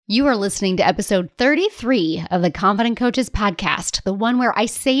You are listening to episode 33 of the Confident Coaches podcast, the one where I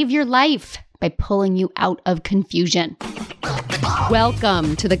save your life by pulling you out of confusion.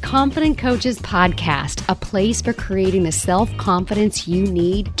 Welcome to the Confident Coaches podcast, a place for creating the self-confidence you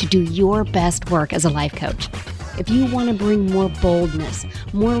need to do your best work as a life coach. If you want to bring more boldness,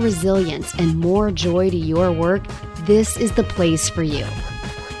 more resilience, and more joy to your work, this is the place for you.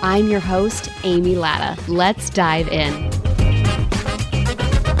 I'm your host, Amy Latta. Let's dive in.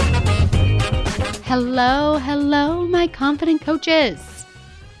 Hello, my confident coaches.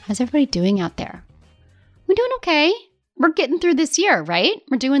 How's everybody doing out there? We're doing okay. We're getting through this year, right?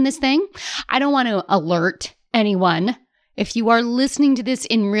 We're doing this thing. I don't want to alert anyone. If you are listening to this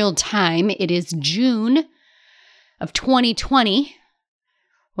in real time, it is June of 2020.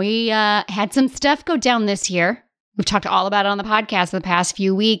 We had some stuff go down this year. We've talked all about it on the podcast the past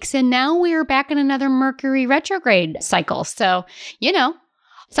few weeks, and now we're back in another Mercury retrograde cycle. So,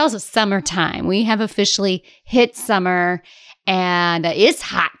 it's also summertime. We have officially hit summer, and it's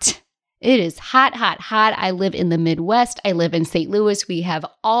hot. It is hot, hot, hot. I live in the Midwest. I live in St. Louis. We have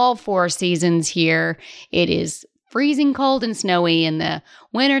all four seasons here. It is freezing cold and snowy in the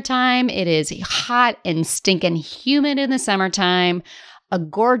wintertime. It is hot and stinking humid in the summertime. A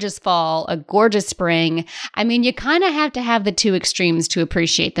gorgeous fall, a gorgeous spring. I mean, you kind of have to have the two extremes to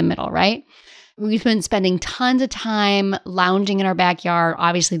appreciate the middle, right? We've been spending tons of time lounging in our backyard.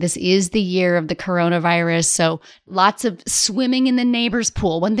 Obviously, this is the year of the coronavirus, so lots of swimming in the neighbor's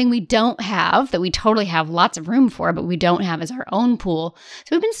pool. One thing we don't have, that we totally have lots of room for, but we don't have is our own pool.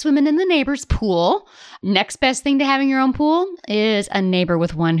 So we've been swimming in the neighbor's pool. Next best thing to having your own pool is a neighbor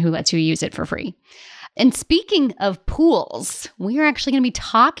with one who lets you use it for free. And speaking of pools, we are actually going to be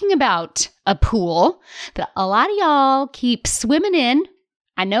talking about a pool that a lot of y'all keep swimming in.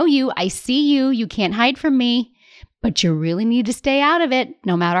 I know you, I see you, you can't hide from me, but you really need to stay out of it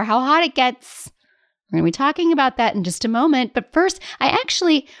no matter how hot it gets. We're going to be talking about that in just a moment. But first, we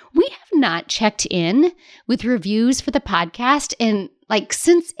have not checked in with reviews for the podcast in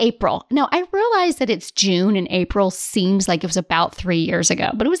since April. Now, I realize that it's June and April seems like it was about 3 years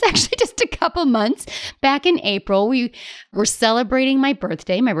ago, but it was actually just a couple months back in April. We were celebrating my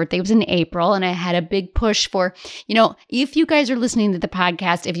birthday. My birthday was in April, and I had a big push for, if you guys are listening to the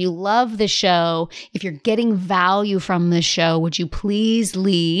podcast, if you love the show, if you're getting value from the show, would you please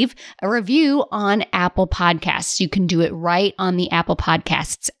leave a review on Apple Podcasts? You can do it right on the Apple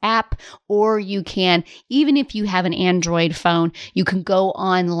Podcasts app, or you can, even if you have an Android phone, you can go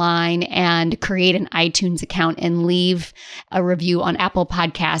online and create an iTunes account and leave a review on Apple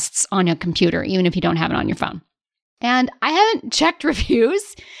Podcasts on your computer, even if you don't have it on your phone. And I haven't checked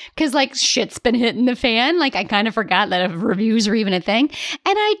reviews because shit's been hitting the fan. I kind of forgot that reviews are even a thing. And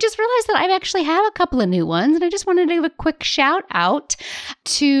I just realized that I actually have a couple of new ones. And I just wanted to give a quick shout out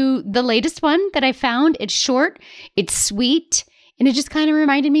to the latest one that I found. It's short, it's sweet, and it just kind of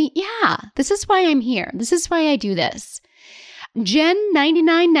reminded me, this is why I'm here. This is why I do this.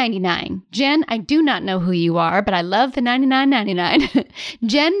 Jen9999. Jen, I do not know who you are, but I love the 9999.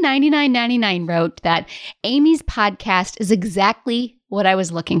 Jen9999 wrote that Amy's podcast is exactly what I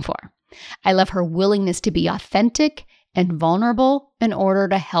was looking for. I love her willingness to be authentic and vulnerable in order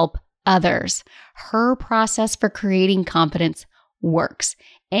to help others. Her process for creating confidence works,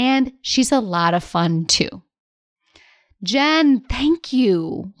 and she's a lot of fun too. Jen, thank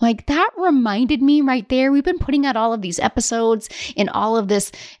you. That reminded me right there. We've been putting out all of these episodes in all of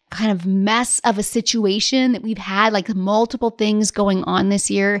this kind of mess of a situation that we've had, multiple things going on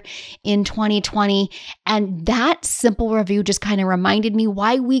this year in 2020. And that simple review just kind of reminded me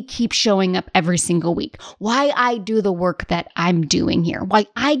why we keep showing up every single week, why I do the work that I'm doing here, why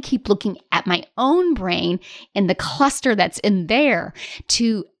I keep looking at my own brain and the cluster that's in there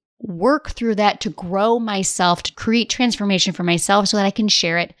to work through that, to grow myself, to create transformation for myself so that I can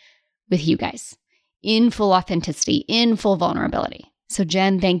share it with you guys in full authenticity, in full vulnerability. So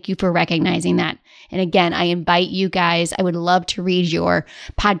Jen, thank you for recognizing that. And again, I invite you guys, I would love to read your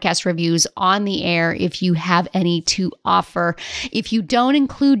podcast reviews on the air if you have any to offer. If you don't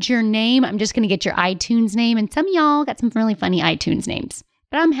include your name, I'm just going to get your iTunes name. And some of y'all got some really funny iTunes names,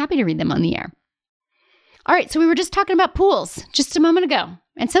 but I'm happy to read them on the air. All right, so we were just talking about pools just a moment ago.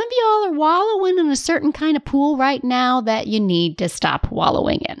 And some of y'all are wallowing in a certain kind of pool right now that you need to stop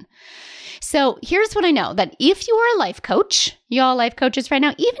wallowing in. So here's what I know, that if you are a life coach, y'all life coaches right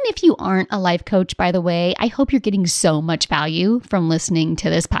now, even if you aren't a life coach, by the way, I hope you're getting so much value from listening to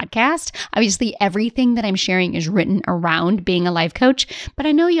this podcast. Obviously, everything that I'm sharing is written around being a life coach, but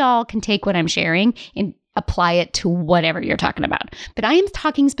I know y'all can take what I'm sharing and apply it to whatever you're talking about. But I am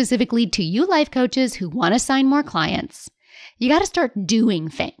talking specifically to you life coaches who want to sign more clients, You got to start doing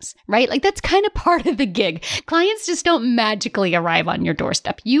things, right? Like that's kind of part of the gig. Clients just don't magically arrive on your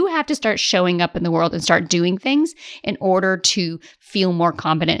doorstep. You have to start showing up in the world and start doing things in order to feel more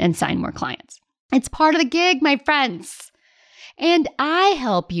confident and sign more clients. It's part of the gig, my friends. And I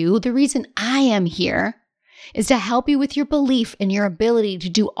help you. The reason I am here is to help you with your belief in your ability to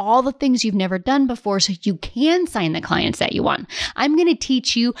do all the things you've never done before so you can sign the clients that you want. I'm going to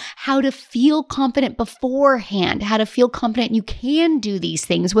teach you how to feel confident beforehand, how to feel confident you can do these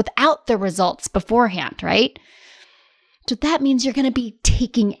things without the results beforehand, right? So that means you're going to be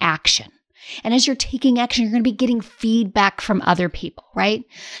taking action. And as you're taking action, you're going to be getting feedback from other people, right?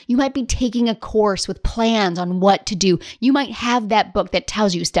 You might be taking a course with plans on what to do. You might have that book that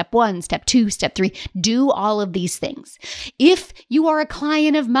tells you step 1, step 2, step 3, do all of these things. If you are a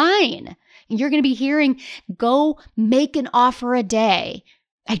client of mine, you're going to be hearing, go make an offer a day.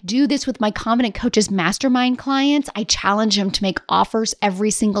 I do this with my Confident Coaches Mastermind clients. I challenge them to make offers every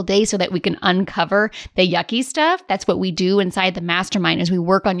single day so that we can uncover the yucky stuff. That's what we do inside the mastermind is we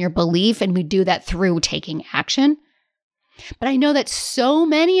work on your belief and we do that through taking action. But I know that so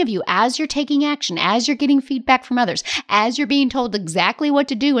many of you, as you're taking action, as you're getting feedback from others, as you're being told exactly what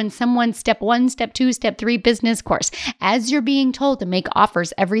to do in someone's step 1, step 2, step 3 business course, as you're being told to make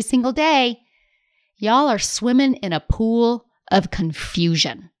offers every single day, y'all are swimming in a pool of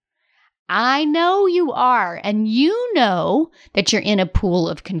confusion. I know you are, and you know that you're in a pool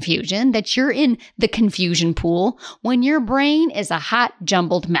of confusion, that you're in the confusion pool when your brain is a hot,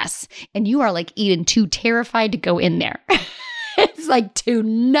 jumbled mess, and you are like even too terrified to go in there. It's like, do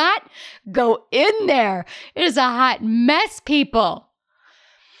not go in there. It is a hot mess, people.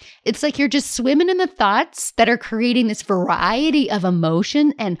 It's like you're just swimming in the thoughts that are creating this variety of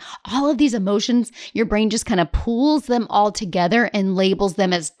emotion, and all of these emotions, your brain just kind of pools them all together and labels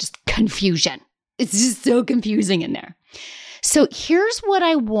them as just confusion. It's just so confusing in there. So here's what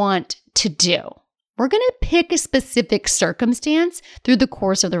I want to do. We're going to pick a specific circumstance through the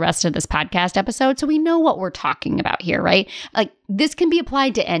course of the rest of this podcast episode so we know what we're talking about here, right? Like this can be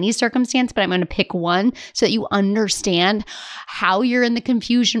applied to any circumstance, but I'm going to pick one so that you understand how you're in the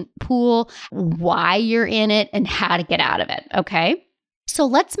confusion pool, why you're in it, and how to get out of it, okay? So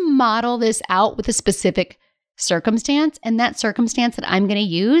let's model this out with a specific circumstance, and that circumstance that I'm going to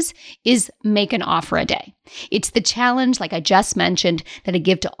use is make an offer a day. It's the challenge, like I just mentioned, that I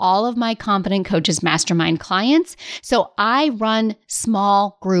give to all of my Confident Coaches Mastermind clients. So I run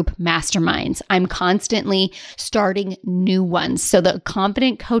small group masterminds. I'm constantly starting new ones. So the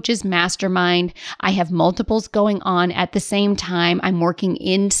Confident Coaches Mastermind, I have multiples going on at the same time. I'm working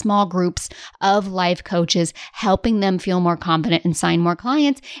in small groups of life coaches, helping them feel more confident and sign more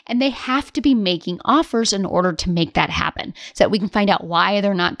clients. And they have to be making offers in order to make that happen so that we can find out why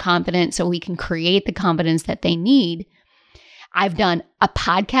they're not confident so we can create the confidence that they need. I've done a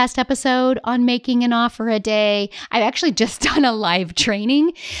podcast episode on making an offer a day. I've actually just done a live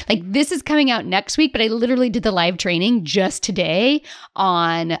training. Like this is coming out next week, but I literally did the live training just today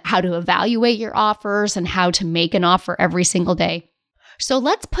on how to evaluate your offers and how to make an offer every single day. So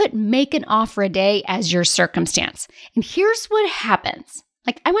let's put make an offer a day as your circumstance. And here's what happens.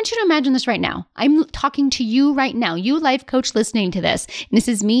 Like, I want you to imagine this right now. I'm talking to you right now, you life coach listening to this. And this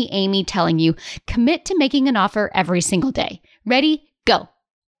is me, Amy, telling you, commit to making an offer every single day. Ready? Go.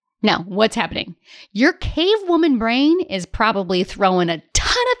 Now, what's happening? Your cave woman brain is probably throwing a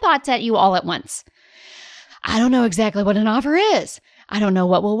ton of thoughts at you all at once. I don't know exactly what an offer is. I don't know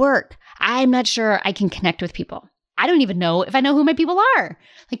what will work. I'm not sure I can connect with people. I don't even know if I know who my people are.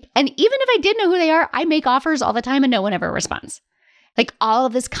 And even if I did know who they are, I make offers all the time and no one ever responds. Like all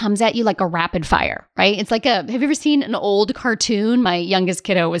of this comes at you like a rapid fire, right? It's like have you ever seen an old cartoon? My youngest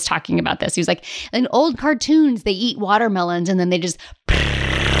kiddo was talking about this. He was like, in old cartoons, they eat watermelons and then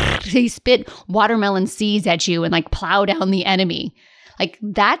they spit watermelon seeds at you and like plow down the enemy. Like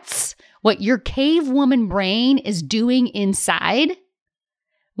that's what your cave woman brain is doing inside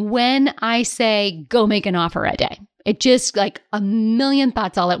when I say, go make an offer a day. It just like a million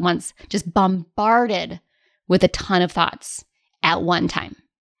thoughts all at once, just bombarded with a ton of thoughts at one time.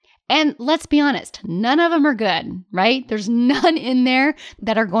 And let's be honest, none of them are good, right? There's none in there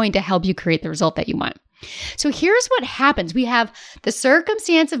that are going to help you create the result that you want. So here's what happens. We have the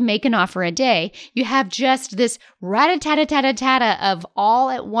circumstance of make an offer a day. You have just this rat-a-tat-a-tat-a-tat-a of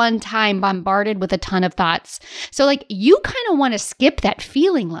all at one time bombarded with a ton of thoughts. So like you kind of want to skip that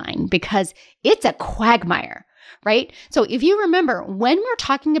feeling line because it's a quagmire. Right? So if you remember, when we're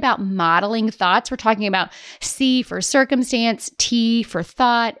talking about modeling thoughts, we're talking about C for circumstance, T for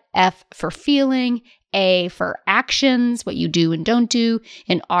thought, F for feeling, A for actions, what you do and don't do,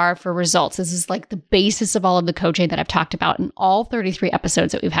 and R for results. This is like the basis of all of the coaching that I've talked about in all 33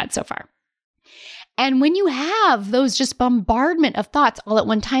 episodes that we've had so far. And when you have those just bombardment of thoughts all at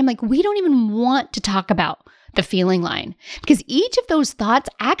one time, like we don't even want to talk about the feeling line because each of those thoughts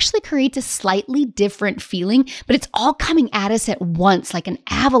actually creates a slightly different feeling, but it's all coming at us at once like an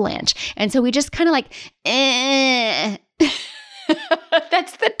avalanche. And so we just kind of like,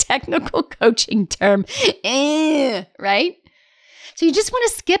 That's the technical coaching term, right? So you just want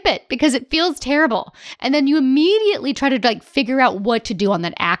to skip it because it feels terrible. And then you immediately try to like figure out what to do on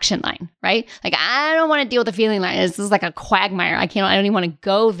that action line, right? Like, I don't want to deal with the feeling line. This is like a quagmire. I don't even want to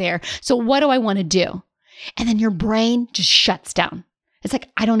go there. So what do I want to do? And then your brain just shuts down. It's like,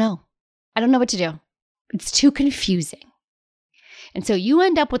 I don't know. I don't know what to do. It's too confusing. And so you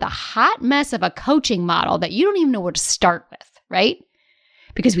end up with a hot mess of a coaching model that you don't even know where to start with, right?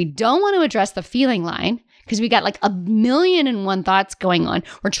 Because we don't want to address the feeling line because we got like 1,000,001 thoughts going on.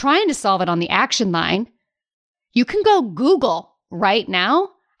 We're trying to solve it on the action line. You can go Google right now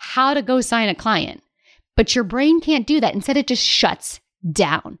how to go sign a client, but your brain can't do that. Instead, it just shuts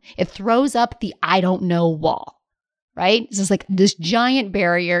down. It throws up the I don't know wall, right? It's just like this giant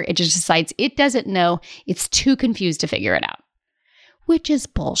barrier. It just decides it doesn't know. It's too confused to figure it out, which is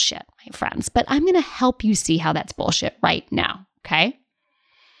bullshit, my friends. But I'm going to help you see how that's bullshit right now, okay?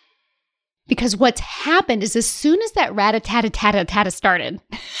 Because what's happened is as soon as that rat-a-tat-a-tat-a-tat started,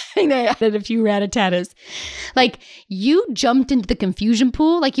 I added a few rat-a-tatas, like you jumped into the confusion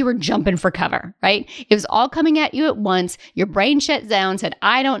pool like you were jumping for cover, right? It was all coming at you at once. Your brain shut down, said,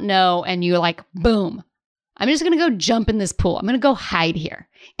 I don't know. And you're like, boom, I'm just going to go jump in this pool. I'm going to go hide here.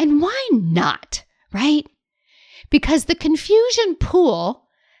 And why not, right? Because the confusion pool,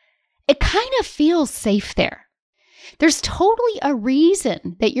 it kind of feels safe there. There's totally a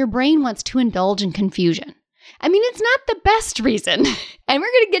reason that your brain wants to indulge in confusion. I mean, it's not the best reason, and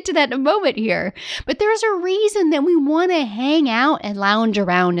we're going to get to that in a moment here, but there's a reason that we want to hang out and lounge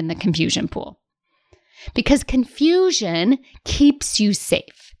around in the confusion pool. Because confusion keeps you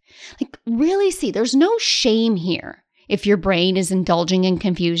safe. Like, really see, there's no shame here if your brain is indulging in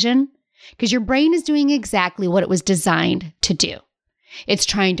confusion, because your brain is doing exactly what it was designed to do. It's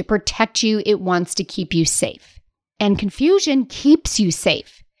trying to protect you. It wants to keep you safe. And confusion keeps you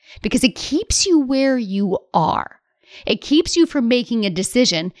safe because it keeps you where you are. It keeps you from making a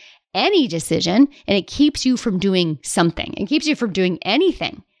decision, any decision, and it keeps you from doing something. It keeps you from doing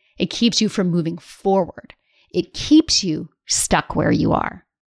anything. It keeps you from moving forward. It keeps you stuck where you are.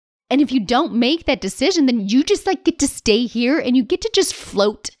 And if you don't make that decision, then you just like get to stay here and you get to just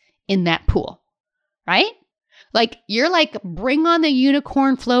float in that pool, right? Like you're like, bring on the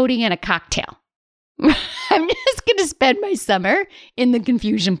unicorn floating and a cocktail. I'm just going to spend my summer in the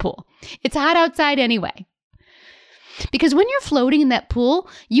confusion pool. It's hot outside anyway. Because when you're floating in that pool,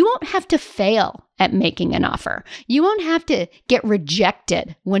 you won't have to fail at making an offer. You won't have to get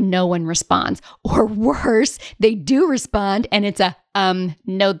rejected when no one responds. Or worse, they do respond and it's a,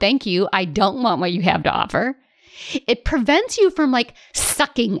 no, thank you. I don't want what you have to offer. It prevents you from like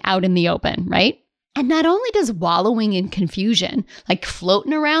sucking out in the open, right? And not only does wallowing in confusion, like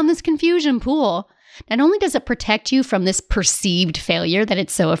floating around this confusion pool, not only does it protect you from this perceived failure that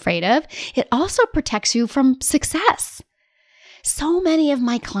it's so afraid of, it also protects you from success. So many of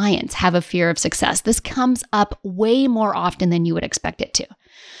my clients have a fear of success. This comes up way more often than you would expect it to.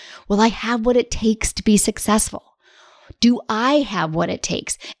 Will I have what it takes to be successful? Do I have what it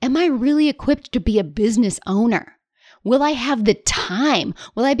takes? Am I really equipped to be a business owner? Will I have the time?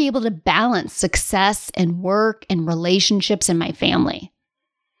 Will I be able to balance success and work and relationships in my family?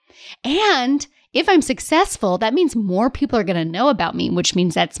 And if I'm successful, that means more people are going to know about me, which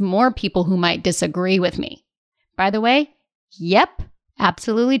means that's more people who might disagree with me. By the way, yep,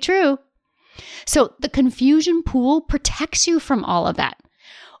 absolutely true. So the confusion pool protects you from all of that.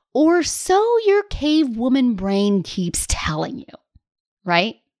 Or so your cave woman brain keeps telling you,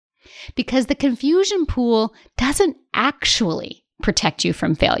 right? Because the confusion pool doesn't actually protect you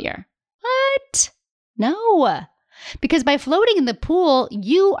from failure. What? No. Because by floating in the pool,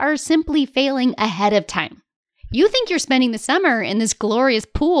 you are simply failing ahead of time. You think you're spending the summer in this glorious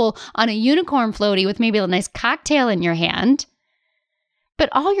pool on a unicorn floaty with maybe a nice cocktail in your hand. But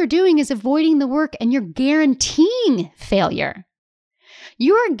all you're doing is avoiding the work and you're guaranteeing failure.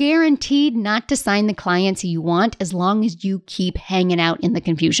 You are guaranteed not to sign the clients you want as long as you keep hanging out in the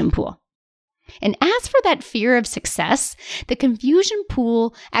confusion pool. And as for that fear of success, the confusion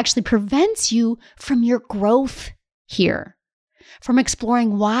pool actually prevents you from your growth here, from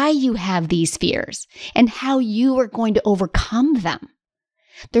exploring why you have these fears and how you are going to overcome them.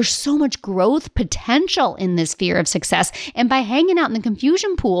 There's so much growth potential in this fear of success. And by hanging out in the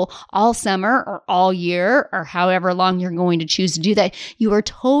confusion pool all summer or all year or however long you're going to choose to do that, you are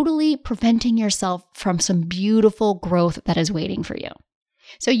totally preventing yourself from some beautiful growth that is waiting for you.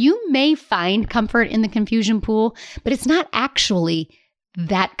 So you may find comfort in the confusion pool, but it's not actually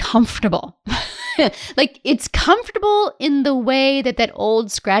that comfortable. Like, it's comfortable in the way that that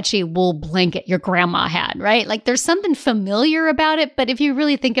old scratchy wool blanket your grandma had, right? Like, there's something familiar about it, but if you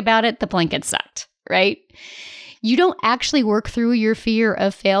really think about it, the blanket sucked, right? You don't actually work through your fear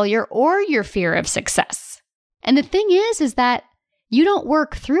of failure or your fear of success. And the thing is that you don't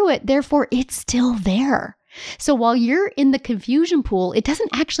work through it, therefore it's still there. So while you're in the confusion pool, it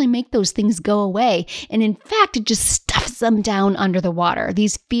doesn't actually make those things go away. And in fact, it just stuffs them down under the water.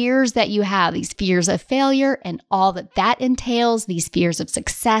 These fears that you have, these fears of failure and all that that entails, these fears of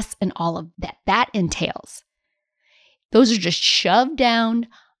success and all of that entails, those are just shoved down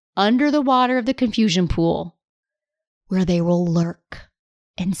under the water of the confusion pool where they will lurk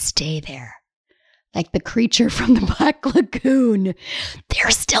and stay there. Like the creature from the Black Lagoon.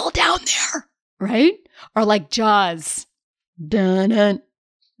 They're still down there, right? Or like Jaws, dun-dun,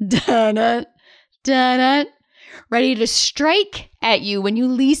 dun-dun, dun-dun, ready to strike at you when you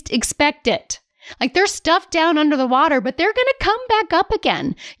least expect it. Like they're stuffed down under the water, but they're going to come back up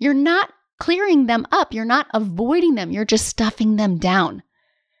again. You're not clearing them up. You're not avoiding them. You're just stuffing them down.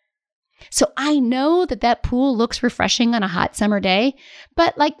 So I know that that pool looks refreshing on a hot summer day,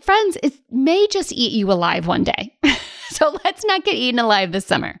 but like friends, it may just eat you alive one day. So let's not get eaten alive this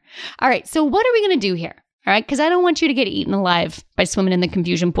summer. All right, so what are we going to do here? All right, because I don't want you to get eaten alive by swimming in the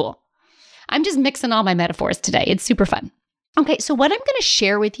confusion pool. I'm just mixing all my metaphors today. It's super fun. Okay, so what I'm going to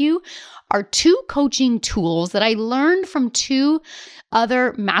share with you are 2 coaching tools that I learned from 2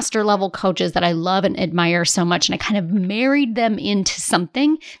 other master level coaches that I love and admire so much. And I kind of married them into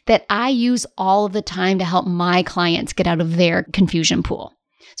something that I use all of the time to help my clients get out of their confusion pool.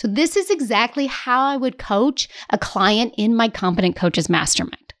 So this is exactly how I would coach a client in my Confident Coaches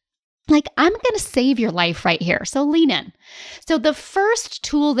Mastermind. Like, I'm going to save your life right here. So lean in. So the first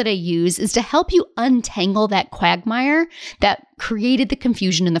tool that I use is to help you untangle that quagmire that created the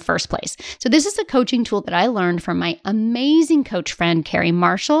confusion in the first place. So this is a coaching tool that I learned from my amazing coach friend, Carrie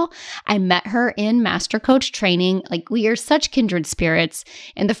Marshall. I met her in Master Coach training. Like, we are such kindred spirits.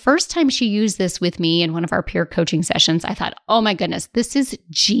 And the first time she used this with me in one of our peer coaching sessions, I thought, oh my goodness, this is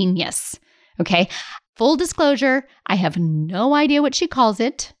genius. Okay. Full disclosure, I have no idea what she calls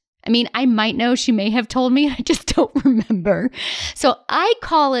it. I mean, I might know, she may have told me, I just don't remember. So I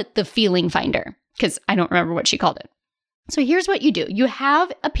call it the feeling finder because I don't remember what she called it. So here's what you do. You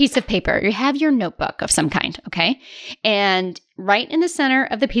have a piece of paper, you have your notebook of some kind, okay? And right in the center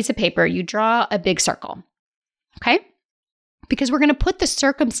of the piece of paper, you draw a big circle, okay? Because we're going to put the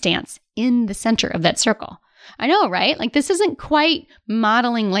circumstance in the center of that circle. I know, right? Like, this isn't quite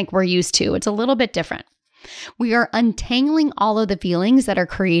modeling like we're used to. It's a little bit different. We are untangling all of the feelings that are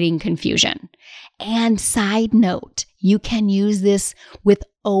creating confusion. And side note, you can use this with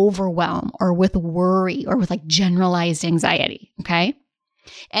overwhelm or with worry or with like generalized anxiety, okay?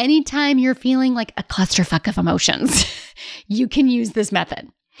 Anytime you're feeling like a clusterfuck of emotions, you can use this method.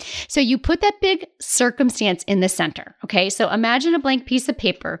 So you put that big circumstance in the center, okay? So imagine a blank piece of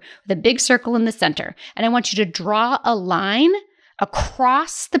paper with a big circle in the center, and I want you to draw a line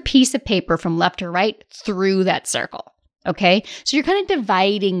across the piece of paper from left to right through that circle, okay? So you're kind of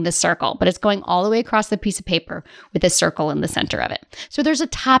dividing the circle, but it's going all the way across the piece of paper with a circle in the center of it. So there's a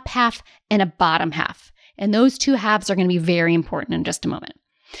top half and a bottom half, and those 2 halves are going to be very important in just a moment.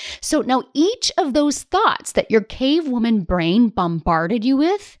 So now each of those thoughts that your cavewoman brain bombarded you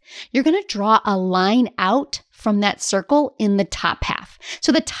with, you're going to draw a line out from that circle in the top half.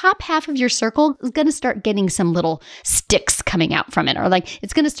 So the top half of your circle is going to start getting some little sticks coming out from it, or like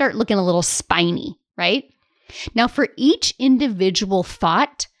it's going to start looking a little spiny, right? Now for each individual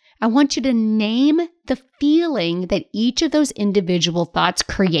thought, I want you to name the feeling that each of those individual thoughts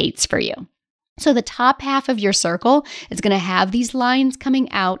creates for you. So the top half of your circle is going to have these lines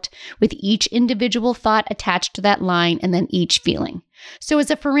coming out with each individual thought attached to that line and then each feeling. So as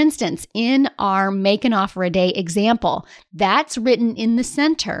a for instance, in our make an offer a day example, that's written in the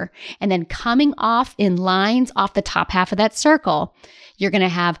center and then coming off in lines off the top half of that circle, you're going to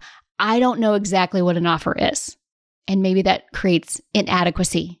have, I don't know exactly what an offer is. And maybe that creates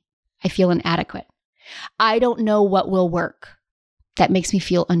inadequacy. I feel inadequate. I don't know what will work. That makes me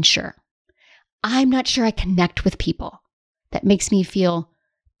feel unsure. I'm not sure I connect with people. That makes me feel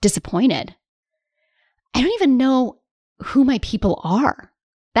disappointed. I don't even know who my people are.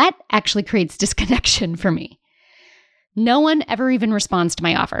 That actually creates disconnection for me. No one ever even responds to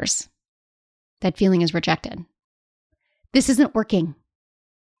my offers. That feeling is rejected. This isn't working.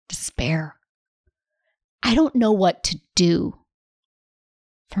 Despair. I don't know what to do.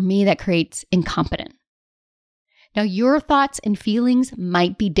 For me, that creates incompetent. Now, your thoughts and feelings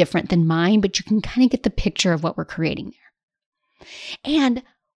might be different than mine, but you can kind of get the picture of what we're creating there. And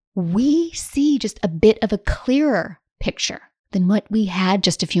we see just a bit of a clearer picture than what we had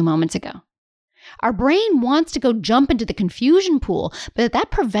just a few moments ago. Our brain wants to go jump into the confusion pool, but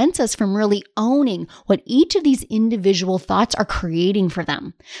that prevents us from really owning what each of these individual thoughts are creating for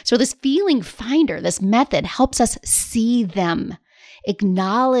them. So this feeling finder, this method helps us see them,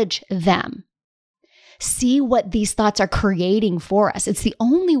 acknowledge them, see what these thoughts are creating for us. It's the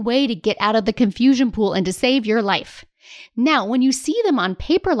only way to get out of the confusion pool and to save your life. Now, when you see them on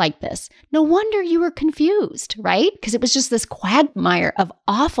paper like this, no wonder you were confused, right? Because it was just this quagmire of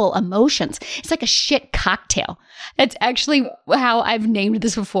awful emotions. It's like a shit cocktail. That's actually how I've named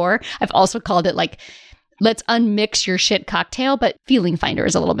this before. I've also called it like, let's unmix your shit cocktail, but feeling finder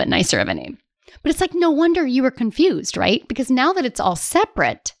is a little bit nicer of a name. But it's like, no wonder you were confused, right? Because now that it's all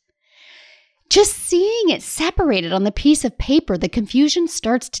separate, just seeing it separated on the piece of paper, the confusion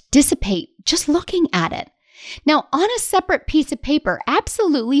starts to dissipate just looking at it. Now, on a separate piece of paper,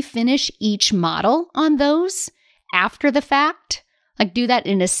 absolutely finish each model on those after the fact. Like do that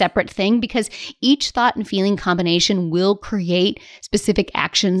in a separate thing because each thought and feeling combination will create specific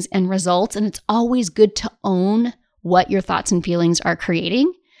actions and results. And it's always good to own what your thoughts and feelings are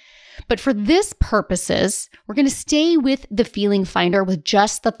creating. But for this purposes, we're going to stay with the feeling finder with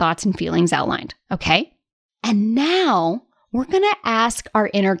just the thoughts and feelings outlined. Okay. And now we're going to ask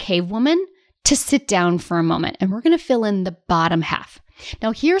our inner cave woman to sit down for a moment, and we're going to fill in the bottom half.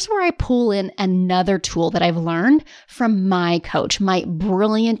 Now, here's where I pull in another tool that I've learned from my coach, my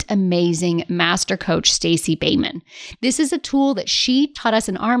brilliant, amazing master coach, Stacey Bayman. This is a tool that she taught us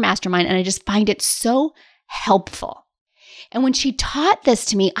in our mastermind, and I just find it so helpful. And when she taught this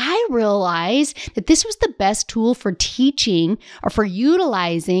to me, I realized that this was the best tool for teaching or for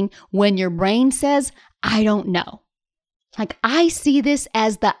utilizing when your brain says, I don't know. Like I see this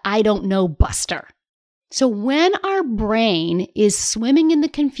as the I don't know buster. So when our brain is swimming in the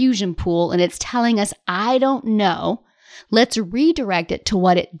confusion pool and it's telling us, I don't know, let's redirect it to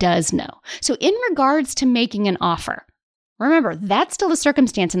what it does know. So in regards to making an offer, remember, that's still the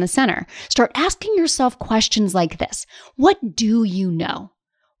circumstance in the center. Start asking yourself questions like this. What do you know?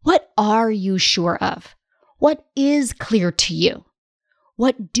 What are you sure of? What is clear to you?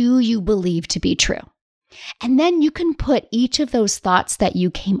 What do you believe to be true? And then you can put each of those thoughts that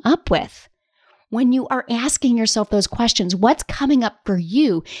you came up with. When you are asking yourself those questions, what's coming up for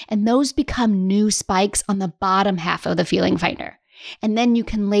you? And those become new spikes on the bottom half of the feeling finder. And then you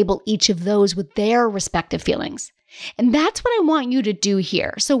can label each of those with their respective feelings. And that's what I want you to do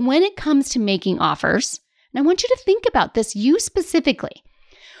here. So when it comes to making offers, and I want you to think about this, you specifically.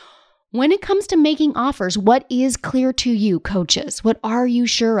 When it comes to making offers, what is clear to you, coaches? What are you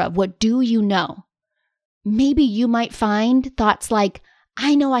sure of? What do you know? Maybe you might find thoughts like,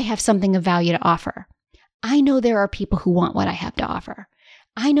 I know I have something of value to offer. I know there are people who want what I have to offer.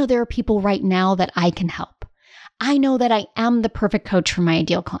 I know there are people right now that I can help. I know that I am the perfect coach for my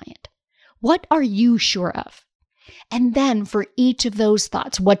ideal client. What are you sure of? And then for each of those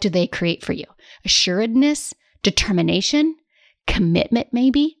thoughts, what do they create for you? Assuredness, determination, commitment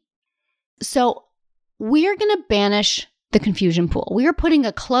maybe? So we're going to banish the confusion pool. We are putting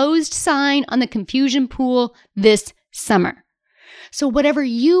a closed sign on the confusion pool this summer. So whatever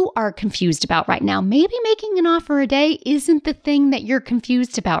you are confused about right now, maybe making an offer a day isn't the thing that you're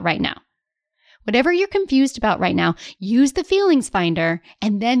confused about right now. Whatever you're confused about right now, use the feelings finder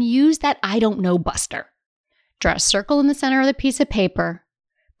and then use that I don't know buster. Draw a circle in the center of the piece of paper.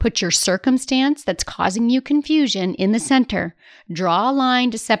 Put your circumstance that's causing you confusion in the center. Draw a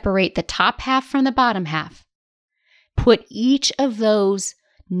line to separate the top half from the bottom half. Put each of those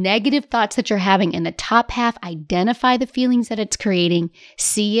negative thoughts that you're having in the top half, identify the feelings that it's creating,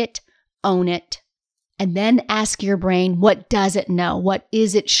 see it, own it, and then ask your brain, what does it know? What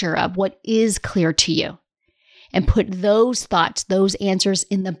is it sure of? What is clear to you? And put those thoughts, those answers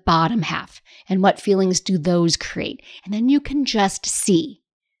in the bottom half. And what feelings do those create? And then you can just see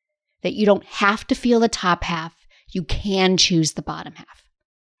that you don't have to feel the top half. You can choose the bottom half.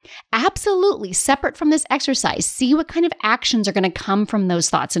 Absolutely separate from this exercise, see what kind of actions are going to come from those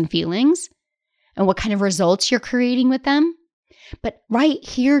thoughts and feelings and what kind of results you're creating with them. But right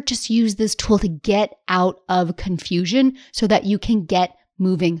here, just use this tool to get out of confusion so that you can get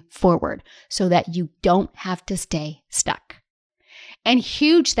moving forward, so that you don't have to stay stuck. And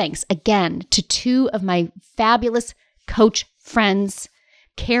huge thanks again to two of my fabulous coach friends,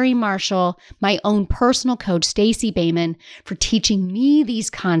 Carrie Marshall, my own personal coach, Stacey Bayman, for teaching me these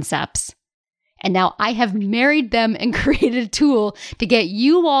concepts. And now I have married them and created a tool to get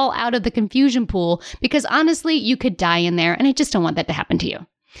you all out of the confusion pool, because honestly, you could die in there, and I just don't want that to happen to you.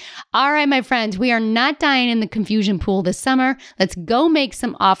 All right, my friends, we are not dying in the confusion pool this summer. Let's go make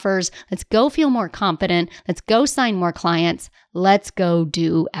some offers. Let's go feel more confident. Let's go sign more clients. Let's go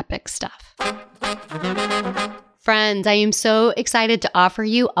do epic stuff. Friends, I am so excited to offer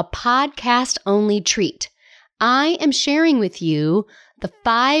you a podcast-only treat. I am sharing with you the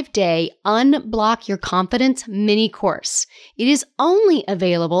 5-day Unblock Your Confidence mini course. It is only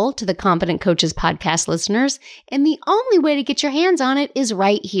available to the Confident Coaches podcast listeners, and the only way to get your hands on it is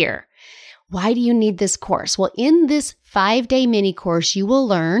right here. Why do you need this course? Well, in this 5-day mini course, you will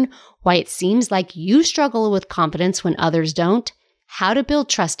learn why it seems like you struggle with confidence when others don't, how to build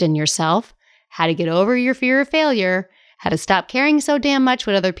trust in yourself, how to get over your fear of failure, how to stop caring so damn much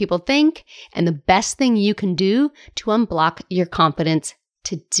what other people think, and the best thing you can do to unblock your confidence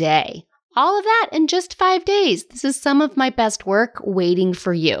today. All of that in just 5 days. This is some of my best work waiting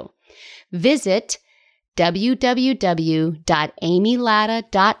for you. Visit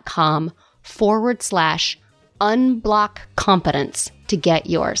www.amylatta.com/unblock confidence to get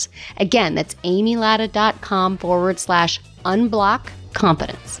yours. Again, that's amylatta.com/unblock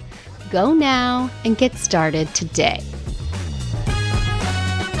confidence. Go now and get started today.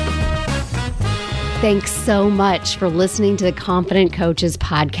 Thanks so much for listening to the Confident Coaches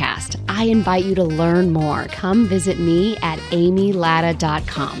podcast. I invite you to learn more. Come visit me at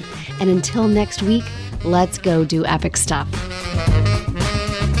amylatta.com. And until next week, let's go do epic stuff.